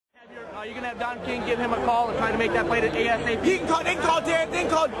Are you going to have Don King give him a call and try to make that fight at ASAP? They can call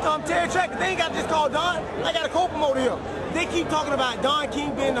Terry Tracker. They ain't got to just call Don. I got a co-promoter here. They keep talking about Don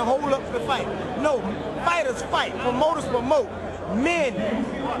King being the hold up for the fight. No, fighters fight, promoters promote. Men,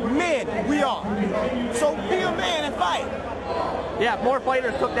 we are. So be a man and fight. Yeah, if more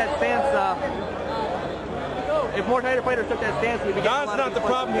fighters took that stance, we'd be getting Don's not the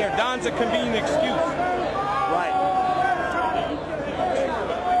problem here. Don's a convenient excuse. Right.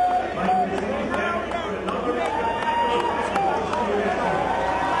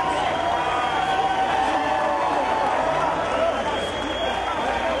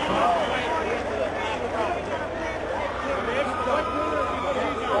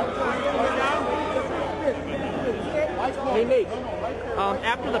 Hey Nate,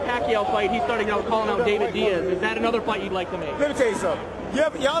 after the Pacquiao fight, he's starting out calling out David Diaz. Is that another fight you'd like to make? Let me tell you something.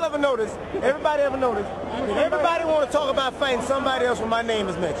 Y'all ever notice, everybody ever notice, if everybody want to talk about fighting somebody else when my name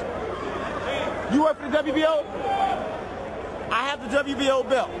is mentioned. You work for the WBO? I have the WBO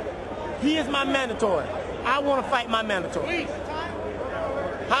belt. He is my mandatory. I want to fight my mandatory.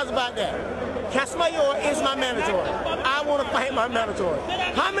 How's about that? Casamayor is my mandatory. I want to fight my mandatory.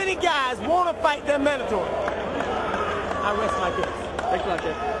 How many guys want to fight their mandatory? I rest my case. Thanks a lot,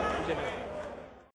 Jeff.